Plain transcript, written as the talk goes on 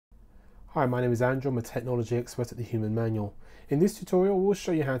Hi, my name is Andrew. I'm a technology expert at the Human Manual. In this tutorial, we'll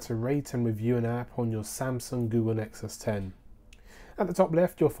show you how to rate and review an app on your Samsung Google Nexus 10. At the top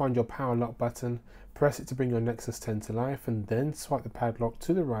left, you'll find your power lock button. Press it to bring your Nexus 10 to life and then swipe the padlock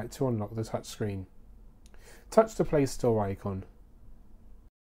to the right to unlock the touchscreen. Touch the Play Store icon.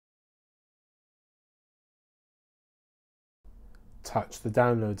 Touch the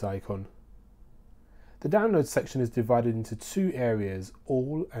Downloads icon. The Downloads section is divided into two areas,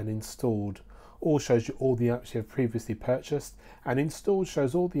 All and Installed. All shows you all the apps you have previously purchased, and Installed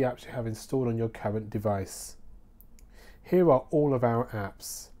shows all the apps you have installed on your current device. Here are all of our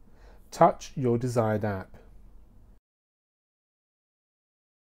apps. Touch your desired app.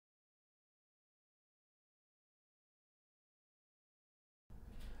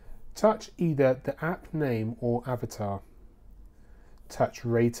 Touch either the app name or avatar. Touch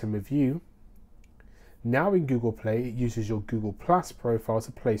Rate and Review. Now in Google Play, it uses your Google Plus profile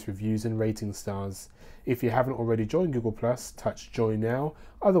to place reviews and rating stars. If you haven't already joined Google Plus, touch Join Now,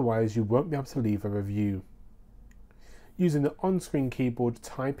 otherwise you won't be able to leave a review. Using the on-screen keyboard,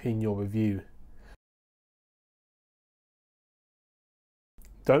 type in your review.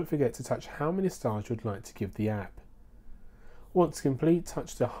 Don't forget to touch how many stars you'd like to give the app. Once complete,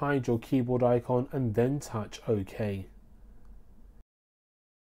 touch the Hide Your Keyboard icon and then touch OK.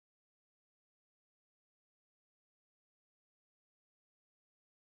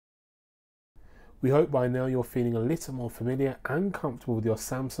 We hope by now you're feeling a little more familiar and comfortable with your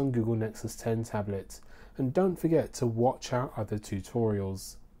Samsung Google Nexus 10 tablet, and don't forget to watch our other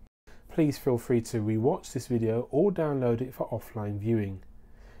tutorials. Please feel free to re-watch this video or download it for offline viewing.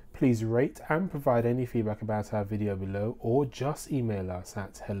 Please rate and provide any feedback about our video below, or just email us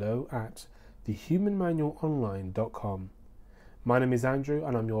at hello@thehumanmanualonline.com. My name is Andrew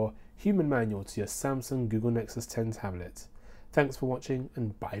and I'm your Human Manual to your Samsung Google Nexus 10 tablet. Thanks for watching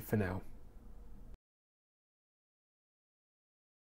and bye for now.